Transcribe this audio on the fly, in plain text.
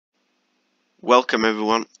Welcome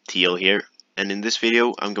everyone, TL here, and in this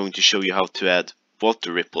video I'm going to show you how to add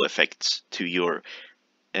water ripple effects to your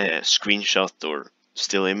screenshot or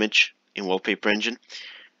still image in Wallpaper engine.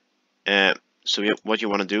 What you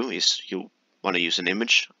want to do is you want to use an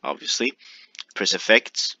image, obviously, press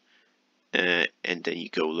effects, and then you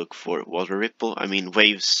go look for water ripple. I mean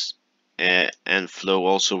waves and flow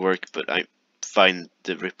also work, but I find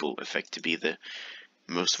the ripple effect to be the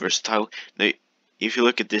most versatile. Now, if you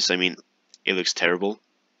look at this, I mean, it looks terrible.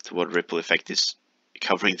 The water ripple effect is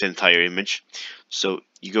covering the entire image. So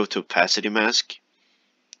you go to opacity mask,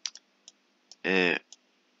 and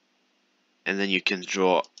then you can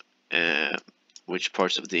draw which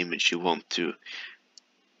parts of the image you want to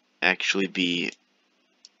actually be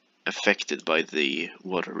affected by the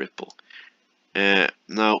water ripple.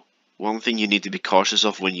 Now, one thing you need to be cautious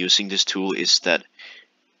of when using this tool is that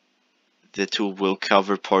the tool will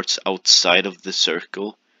cover parts outside of the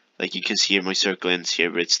circle. Like you can see here, my circle ends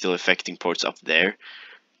here, but it's still affecting parts up there.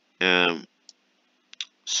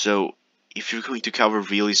 So if you're going to cover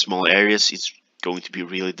really small areas, it's going to be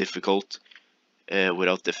really difficult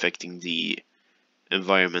without affecting the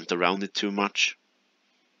environment around it too much.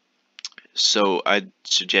 So I'd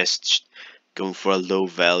suggest going for a low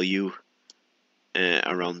value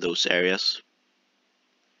around those areas.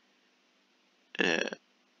 I'm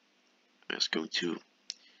just going to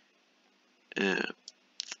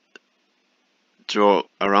draw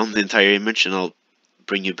around the entire image, and I'll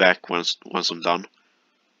bring you back once I'm done.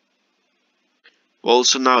 Well,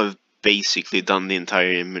 so now I've basically done the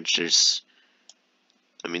entire image. There's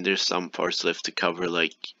some parts left to cover,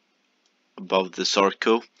 like above the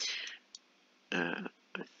Sarco. I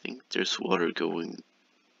think there's water going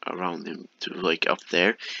around him to like up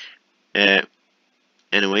there.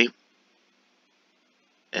 Anyway,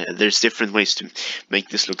 there's different ways to make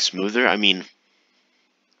this look smoother. I mean,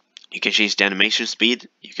 you can change the animation speed,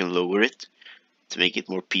 you can lower it to make it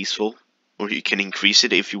more peaceful, or you can increase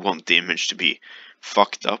it if you want the image to be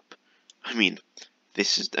fucked up. I mean,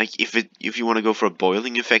 this is like if you want to go for a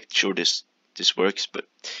boiling effect, sure, this works, but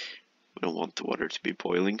we don't want the water to be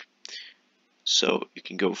boiling. So you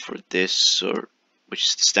can go for this, or which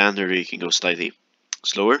is the standard, or you can go slightly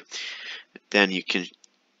slower. Then you can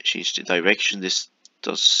change the direction. This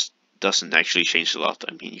doesn't actually change a lot.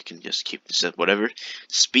 I mean, you can just keep this at whatever.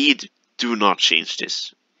 Speed, do not change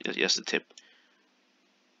this. Just a tip.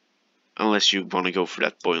 Unless you want to go for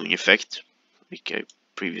that boiling effect, like I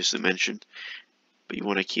previously mentioned. But you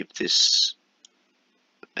want to keep this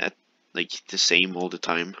at like the same all the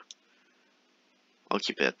time. I'll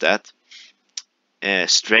keep it at that.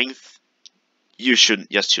 Strength, you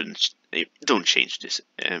don't change this.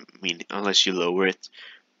 I mean, unless you lower it,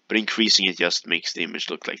 but increasing it just makes the image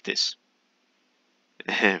look like this.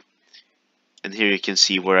 And here you can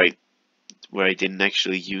see where I didn't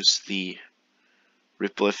actually use the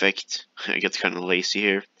ripple effect. I got kind of lazy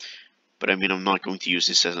here, but I mean, I'm not going to use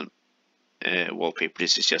this as a wallpaper.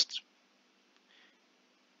 This is just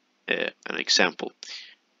an example.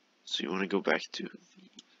 So you want to go back to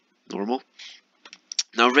normal.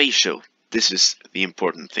 Now ratio, this is the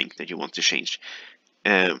important thing that you want to change,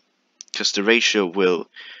 because the ratio will,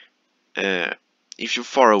 if you're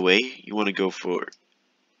far away, you want to go for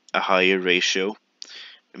a higher ratio.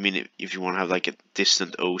 I mean, if you want to have like a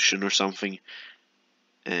distant ocean or something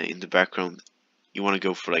in the background, you want to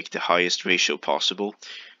go for like the highest ratio possible.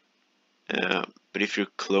 But if you're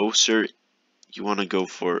closer, you want to go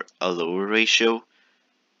for a lower ratio,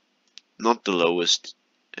 not the lowest,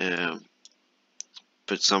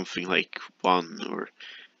 but something like 1 or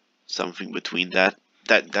something between that.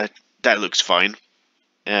 That looks fine.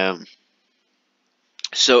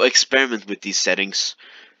 So experiment with these settings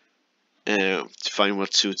to find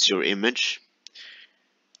what suits your image.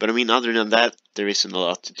 But I mean, other than that, there isn't a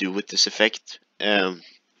lot to do with this effect.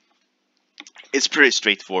 It's pretty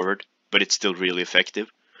straightforward, but it's still really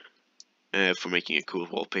effective for making a cool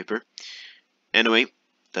wallpaper. Anyway,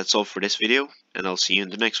 that's all for this video, and I'll see you in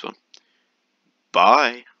the next one.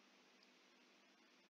 Bye!